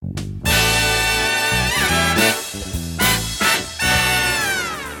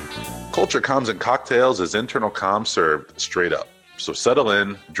Culture Comms and Cocktails is internal comms served straight up. So settle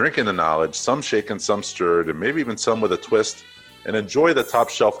in, drink in the knowledge, some shaken, some stirred, and maybe even some with a twist, and enjoy the top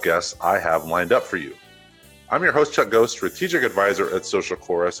shelf guests I have lined up for you. I'm your host, Chuck Ghost, strategic advisor at Social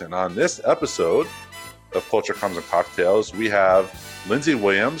Chorus, and on this episode of Culture Comms and Cocktails, we have Lindsay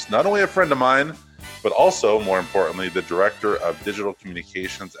Williams, not only a friend of mine, but also, more importantly, the Director of Digital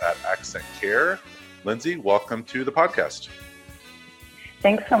Communications at Accent Care. Lindsay, welcome to the podcast.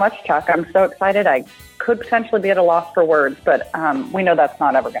 Thanks so much, Chuck. I'm so excited. I could potentially be at a loss for words, but we know that's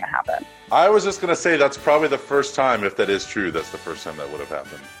not ever going to happen. I was just going to say that's probably the first time, if that is true, that's the first time that would have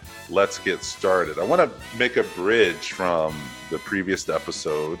happened. Let's get started. I want to make a bridge from the previous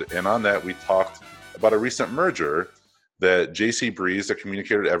episode, and on that we talked about a recent merger that JC Breeze, the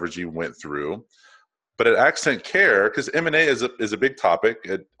communicator at Evergy, went through. But at Accent Care, because M&A is a big topic,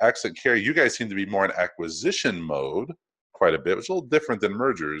 at Accent Care, you guys seem to be more in acquisition mode quite a bit, which is a little different than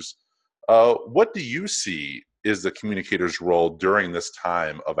mergers. What do you see is the communicator's role during this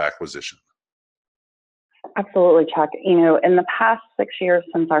time of acquisition? Absolutely, Chuck. You know, in the past 6 years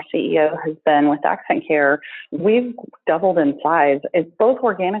since our CEO has been with Accent Care, we've doubled in size. It's both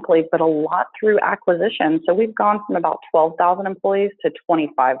organically, but a lot through acquisition. So we've gone from about 12,000 employees to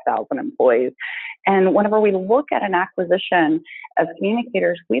 25,000 employees. And whenever we look at an acquisition as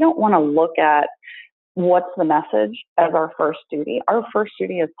communicators, we don't want to look at what's the message as our first duty. Our first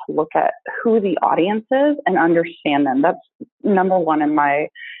duty is to look at who the audience is and understand them. That's number one in my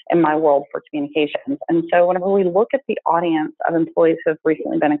world for communications. And so whenever we look at the audience of employees who have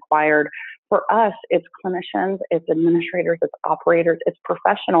recently been acquired, for us, it's clinicians, it's administrators, it's operators, it's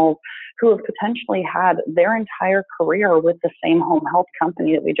professionals who have potentially had their entire career with the same home health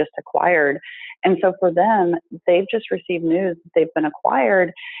company that we just acquired. And so for them, they've just received news that they've been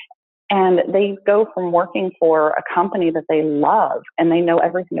acquired. And they go from working for a company that they love and they know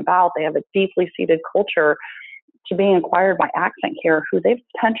everything about, they have a deeply seated culture, to being acquired by Accent Care, who they've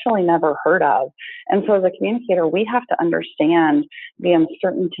potentially never heard of. And so as a communicator, we have to understand the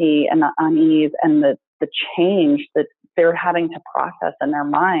uncertainty and the unease and the change that they're having to process in their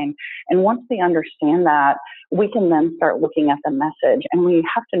mind. And once we understand that, we can then start looking at the message. And we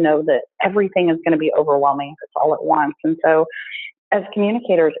have to know that everything is going to be overwhelming if it's all at once. And so as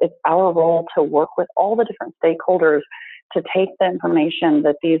communicators, it's our role to work with all the different stakeholders to take the information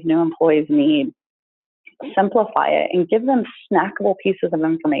that these new employees need, simplify it, and give them snackable pieces of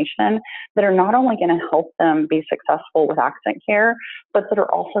information that are not only going to help them be successful with Accent Care, but that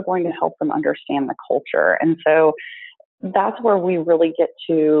are also going to help them understand the culture. And so that's where we really get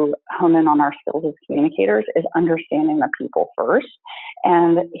to hone in on our skills as communicators, is understanding the people first.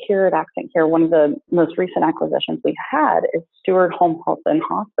 And here at Accent Care, one of the most recent acquisitions we've had is Steward Home Health and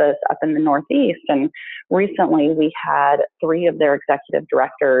Hospice up in the Northeast. And recently we had 3 of their executive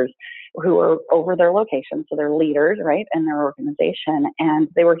directors who are over their location. So they're leaders, right, in their organization. And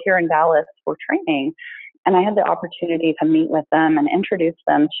they were here in Dallas for training. And I had the opportunity to meet with them and introduce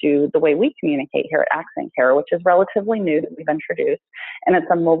them to the way we communicate here at Accent Care, which is relatively new that we've introduced. And it's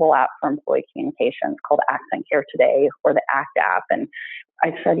a mobile app for employee communications called Accent Care Today, or the ACT app. And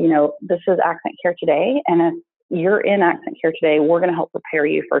I said, you know, this is Accent Care Today. And if you're in Accent Care Today, we're going to help prepare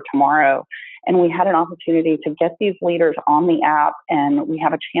you for tomorrow. And we had an opportunity to get these leaders on the app. And we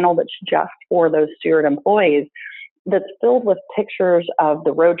have a channel that's just for those Steward employees, that's filled with pictures of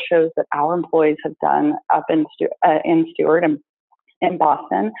the road shows that our employees have done up in Steward and in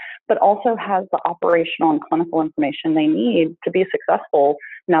Boston, but also has the operational and clinical information they need to be successful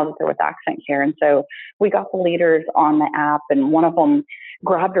now that they're with Accent Care. And so we got the leaders on the app, and one of them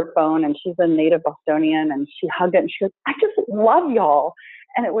grabbed her phone, and she's a native Bostonian, and she hugged it and she goes, "I just love y'all."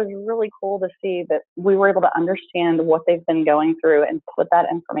 And it was really cool to see that we were able to understand what they've been going through and put that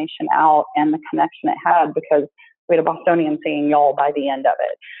information out and the connection it had, because we had a Bostonian saying y'all by the end of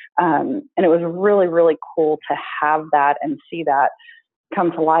it. And it was really, really cool to have that and see that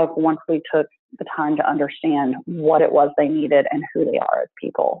come to life once we took the time to understand what it was they needed and who they are as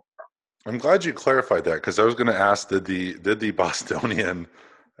people. I'm glad you clarified that, because I was going to ask, did the Bostonian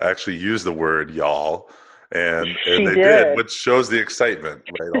actually use the word y'all? And they did, which shows the excitement,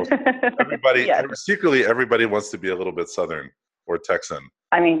 right? Everybody, yes. Secretly, everybody wants to be a little bit Southern or Texan.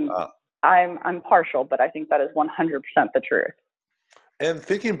 I mean, I'm partial, but I think that is 100% the truth. And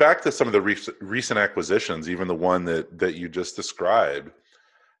thinking back to some of the recent acquisitions, even the one that you just described,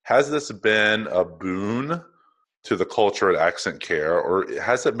 has this been a boon to the culture at Accent Care, or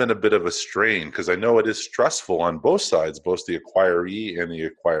has it been a bit of a strain? Because I know it is stressful on both sides, both the acquiree and the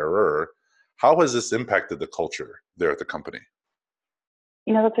acquirer. How has this impacted the culture there at the company?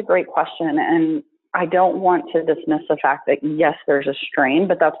 You know, that's a great question. And I don't want to dismiss the fact that, yes, there's a strain,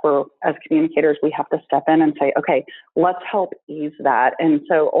 but that's where, as communicators, we have to step in and say, okay, let's help ease that. And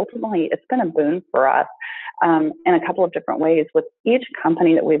so ultimately, it's been a boon for us in a couple of different ways. With each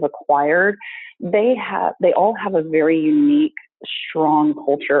company that we've acquired, they all have a very unique, strong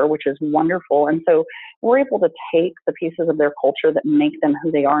culture, which is wonderful. And so we're able to take the pieces of their culture that make them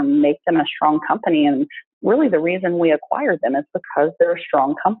who they are and make them a strong company. And really the reason we acquired them is because they're a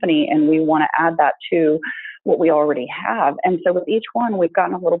strong company, and we want to add that to what we already have. And so with each one, we've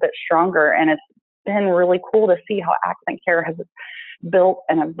gotten a little bit stronger, and it's been really cool to see how Accent Care has built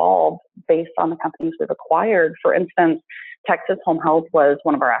and evolved based on the companies we've acquired. For instance, Texas Home Health was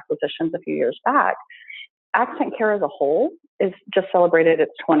one of our acquisitions a few years back. Accent Care as a whole is just celebrated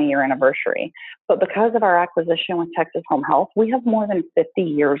its 20-year anniversary. But because of our acquisition with Texas Home Health, we have more than 50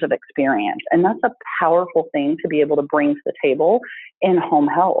 years of experience. And that's a powerful thing to be able to bring to the table in home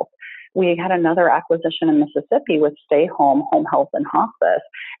health. We had another acquisition in Mississippi with Stay Home, Home Health, and Hospice.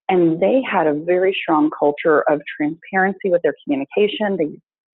 And they had a very strong culture of transparency with their communication.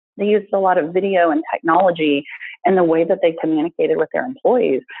 They used a lot of video and technology in the way that they communicated with their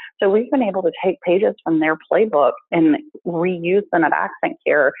employees. So we've been able to take pages from their playbook and reuse them at Accent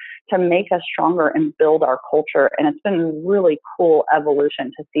Care to make us stronger and build our culture. And it's been really cool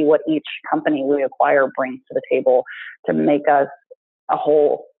evolution to see what each company we acquire brings to the table to make us a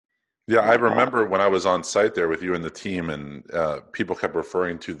whole. Yeah, I remember when I was on site there with you and the team, and people kept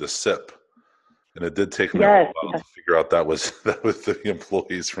referring to the SIP. And it did take me a while to figure out that was the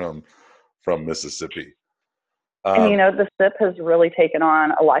employees from Mississippi. And, the SIP has really taken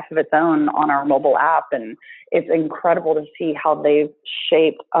on a life of its own on our mobile app. And it's incredible to see how they've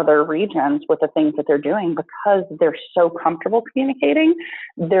shaped other regions with the things that they're doing, because they're so comfortable communicating.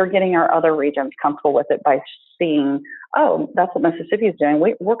 They're getting our other regions comfortable with it by seeing, oh, that's what Mississippi is doing.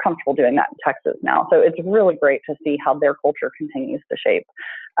 We're comfortable doing that in Texas now. So it's really great to see how their culture continues to shape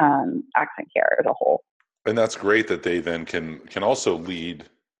Accent Care as a whole. And that's great that they then can also lead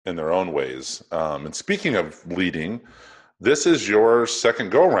in their own ways. And speaking of leading, this is your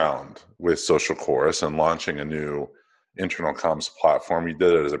second go-round with Social Chorus and launching a new internal comms platform. You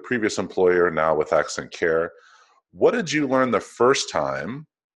did it as a previous employer, now with Accent Care. What did you learn the first time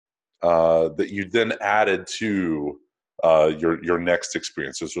that you then added to your next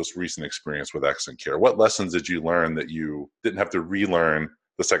experience, this most recent experience with Accent Care? What lessons did you learn that you didn't have to relearn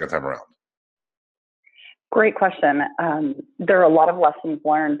the second time around? Great question. There are a lot of lessons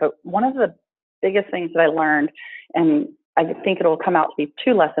learned, but one of the biggest things that I learned, and I think it'll come out to be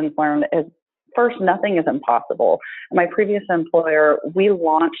two lessons learned, is first, nothing is impossible. My previous employer, we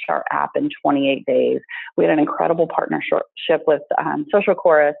launched our app in 28 days. We had an incredible partnership with Social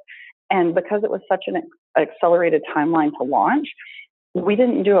Chorus, and because it was such an accelerated timeline to launch, we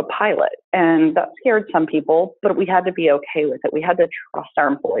didn't do a pilot, and that scared some people, but we had to be okay with it. We had to trust our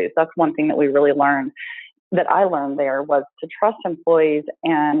employees. That's one thing that we really learned, that I learned there, was to trust employees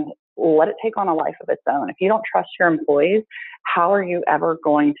and let it take on a life of its own. If you don't trust your employees, how are you ever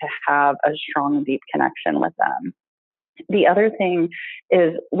going to have a strong and deep connection with them? The other thing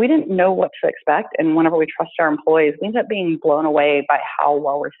is we didn't know what to expect, and whenever we trust our employees, we ended up being blown away by how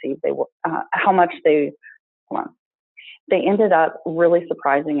well received they were, they ended up really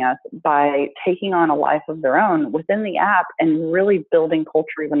surprising us by taking on a life of their own within the app and really building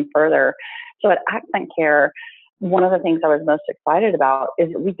culture even further. So at Accent Care, one of the things I was most excited about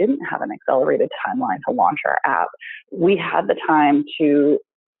is that we didn't have an accelerated timeline to launch our app. We had the time to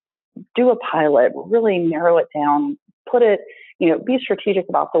do a pilot, really narrow it down, put it, be strategic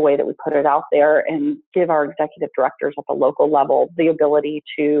about the way that we put it out there, and give our executive directors at the local level the ability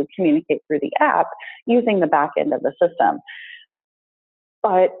to communicate through the app using the back end of the system.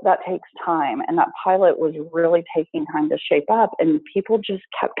 But that takes time, and that pilot was really taking time to shape up, and people just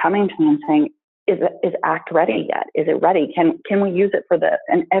kept coming to me and saying, is ACT ready yet? Is it ready? Can we use it for this?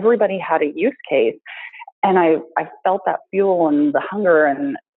 And everybody had a use case, and I felt that fuel and the hunger,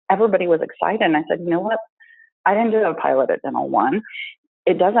 and everybody was excited. And I said, you know what? I didn't do a pilot at Dental One.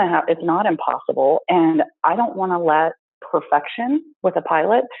 It's not impossible. And I don't want to let perfection with a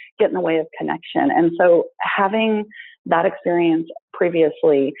pilot get in the way of connection. And so having that experience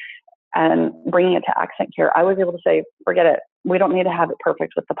previously and bringing it to Accent Care, I was able to say, forget it. We don't need to have it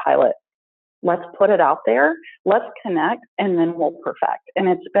perfect with the pilot. Let's put it out there. Let's connect, and then we'll perfect. And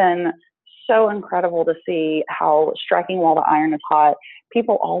it's been so incredible to see how striking while the iron is hot,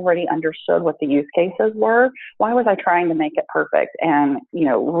 people already understood what the use cases were. Why was I trying to make it perfect and,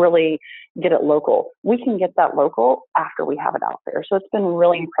 really get it local? We can get that local after we have it out there. So it's been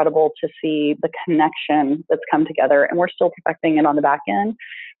really incredible to see the connection that's come together, and we're still perfecting it on the back end.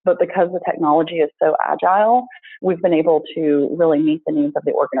 But because the technology is so agile, we've been able to really meet the needs of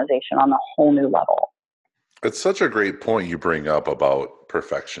the organization on a whole new level. It's such a great point you bring up about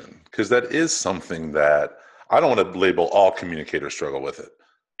perfection, because that is something that I don't want to label all communicators struggle with it,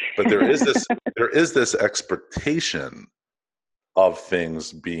 but there is this expectation of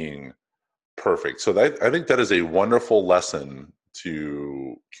things being perfect. So I think that is a wonderful lesson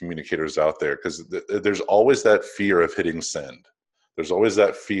to communicators out there, because there's always that fear of hitting send. There's always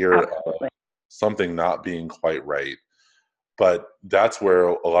that fear Absolutely. of something not being quite right. But that's where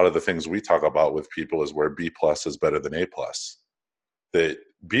a lot of the things we talk about with people is where B+ is better than A+. That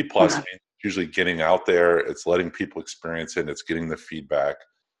B+ means usually getting out there, it's letting people experience it, and it's getting the feedback.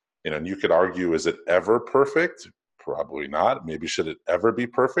 And you could argue, is it ever perfect? Probably not. Maybe should it ever be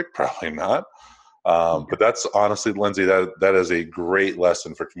perfect? Probably not. But that's honestly, Lindsay, that is a great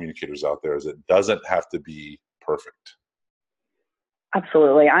lesson for communicators out there, is it doesn't have to be perfect.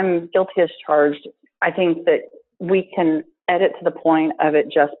 Absolutely. I'm guilty as charged. I think that we can edit to the point of it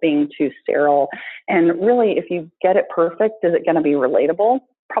just being too sterile. And really, if you get it perfect, is it going to be relatable?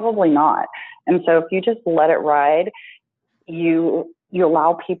 Probably not. And so if you just let it ride, you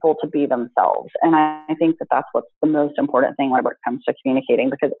allow people to be themselves. And I think that that's what's the most important thing whenever it comes to communicating,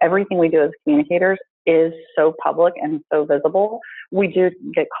 because everything we do as communicators is so public and so visible. We do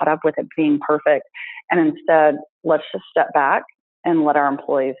get caught up with it being perfect. And instead, let's just step back and let our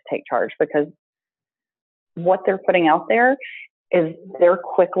employees take charge, because what they're putting out there is their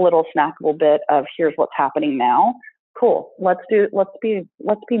quick little snackable bit of here's what's happening now. Cool. Let's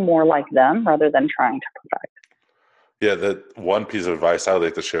be more like them rather than trying to perfect. Yeah, that one piece of advice I would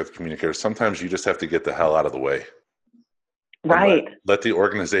like to share with communicators, sometimes you just have to get the hell out of the way. Right. Let the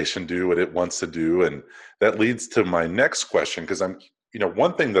organization do what it wants to do. And that leads to my next question, because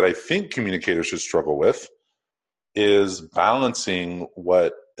one thing that I think communicators should struggle with is balancing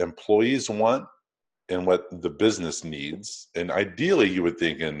what employees want and what the business needs. And ideally, you would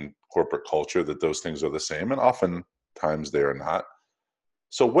think in corporate culture that those things are the same, and oftentimes they are not.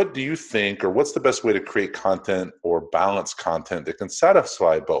 So what do you think, or what's the best way to create content or balance content that can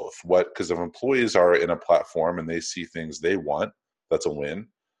satisfy both? Because if employees are in a platform and they see things they want, that's a win.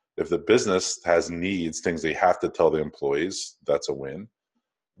 If the business has needs, things they have to tell the employees, that's a win.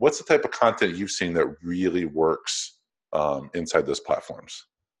 What's the type of content you've seen that really works inside those platforms?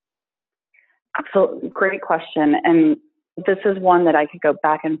 Absolutely. Great question. And this is one that I could go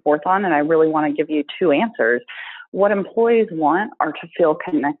back and forth on, and I really want to give you two answers. What employees want are to feel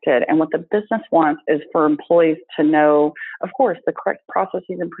connected, and what the business wants is for employees to know, of course, the correct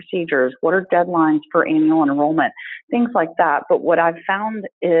processes and procedures, what are deadlines for annual enrollment, things like that. But what I've found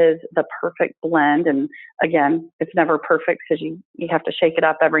is the perfect blend, and again, it's never perfect because you have to shake it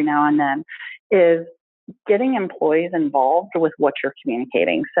up every now and then, is getting employees involved with what you're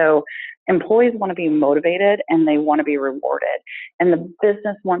communicating. So employees want to be motivated and they want to be rewarded, and the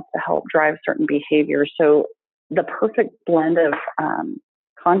business wants to help drive certain behaviors. So the perfect blend of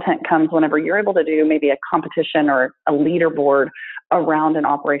content comes whenever you're able to do maybe a competition or a leaderboard around an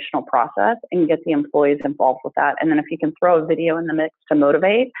operational process and get the employees involved with that. And then if you can throw a video in the mix to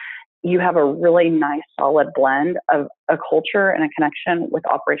motivate, you have a really nice solid blend of a culture and a connection with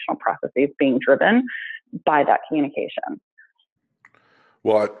operational processes being driven by that communication.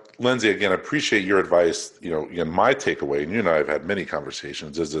 Well, Lindsay, again, I appreciate your advice. Again, my takeaway, and you and I have had many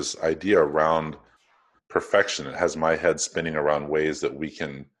conversations, is this idea around perfection. It has my head spinning around ways that we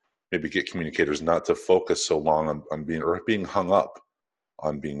can maybe get communicators not to focus so long on being hung up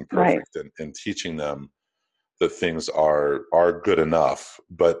on being perfect, right, and teaching them that things are good enough.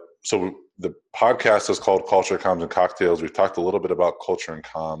 But so the podcast is called Culture, Comms, and Cocktails. We've talked a little bit about culture and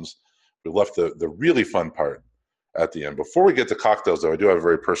comms. We left the really fun part at the end. Before we get to cocktails, though, I do have a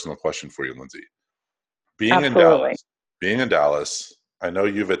very personal question for you, Lindsay. Being in Dallas, I know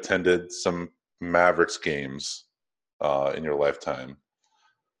you've attended some Mavericks games in your lifetime.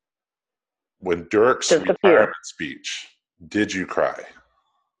 When Dirk's retirement speech, did you cry?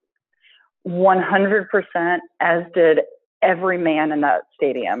 100%, as did every man in that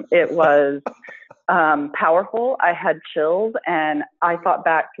stadium. It was powerful. I had chills, and I thought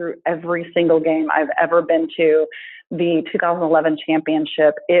back through every single game I've ever been to. The 2011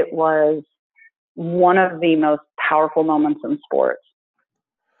 championship, it was one of the most powerful moments in sports.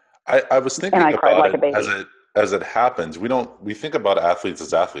 I was thinking and I cried about like it a baby. as it happens, we think about athletes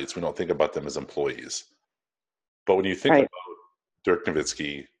as athletes. We don't think about them as employees. But when you think Right. about Dirk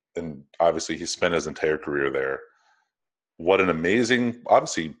Nowitzki, and obviously he spent his entire career there, what an amazing,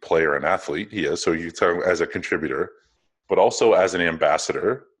 obviously, player and athlete he is. So you talk as a contributor, but also as an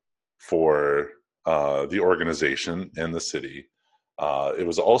ambassador for the organization and the city. It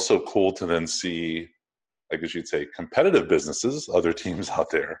was also cool to then see, I guess you'd say, competitive businesses, other teams out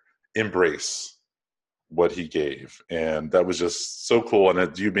there, embrace what he gave. And that was just so cool.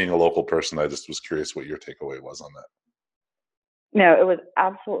 And you being a local person, I just was curious what your takeaway was on that. No, it was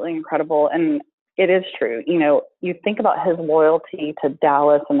absolutely incredible. And it is true. You know, you think about his loyalty to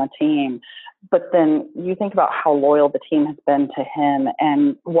Dallas and the team, but then you think about how loyal the team has been to him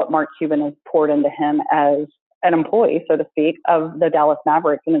and what Mark Cuban has poured into him as an employee, so to speak, of the Dallas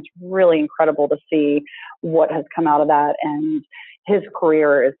Mavericks. And it's really incredible to see what has come out of that. And his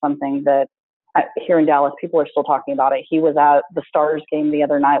career is something that here in Dallas, people are still talking about it. He was at the Stars game the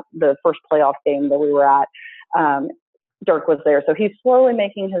other night, the first playoff game that we were at. Dirk was there. So he's slowly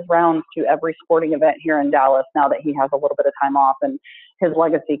making his rounds to every sporting event here in Dallas now that he has a little bit of time off, and his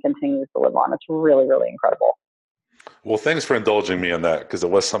legacy continues to live on. It's really, really incredible. Well, thanks for indulging me on that, because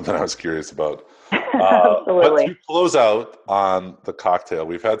it was something I was curious about. Absolutely. But to close out on the cocktail,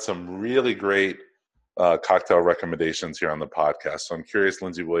 we've had some really great cocktail recommendations here on the podcast. So I'm curious,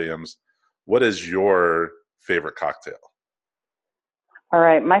 Lindsay Williams, what is your favorite cocktail? All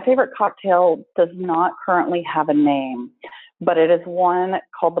right. My favorite cocktail does not currently have a name, but it is one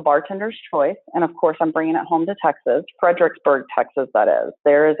called the Bartender's Choice. And of course, I'm bringing it home to Texas, Fredericksburg, Texas, that is.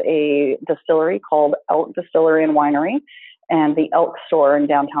 There is a distillery called Elk Distillery and Winery and the Elk Store in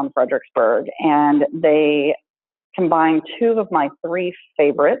downtown Fredericksburg. And they combine two of my three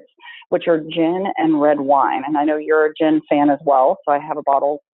favorites, which are gin and red wine. And I know you're a gin fan as well, so I have a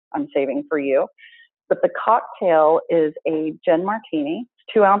bottle I'm saving for you. But the cocktail is a gin martini,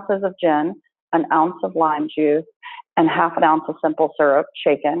 2 ounces of gin, 1 ounce of lime juice, and half an ounce of simple syrup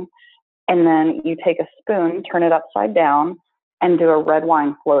shaken. And then you take a spoon, turn it upside down, and do a red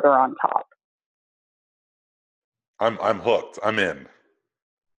wine floater on top. I'm hooked. I'm in.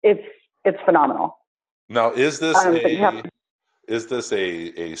 It's phenomenal. Now, is this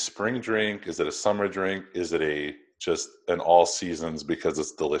a spring drink? Is it a summer drink? Is it just an all seasons because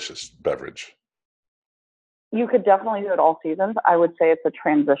it's delicious beverage? You could definitely do it all seasons. I would say it's a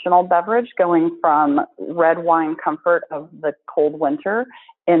transitional beverage going from red wine comfort of the cold winter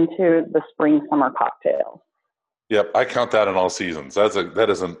into the spring summer cocktail. Yep, I count that in all seasons. That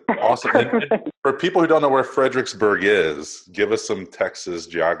is an awesome. And for people who don't know where Fredericksburg is, give us some Texas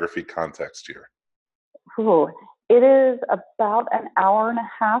geography context here. Ooh, it is about an hour and a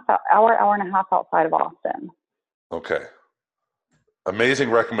half outside of Austin. Okay. Amazing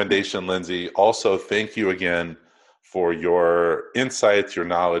recommendation, Lindsay. Also, thank you again for your insights, your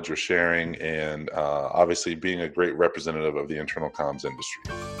knowledge, your sharing, and obviously being a great representative of the internal comms industry.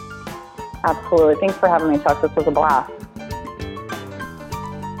 Absolutely. Thanks for having me, Chuck. This was a blast.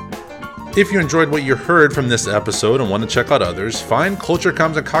 If you enjoyed what you heard from this episode and want to check out others, find Culture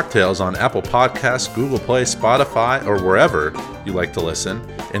Comms and Cocktails on Apple Podcasts, Google Play, Spotify, or wherever you like to listen.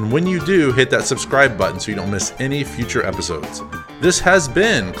 And when you do, hit that subscribe button so you don't miss any future episodes. This has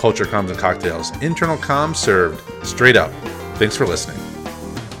been Culture Comms and Cocktails, internal comms served straight up. Thanks for listening.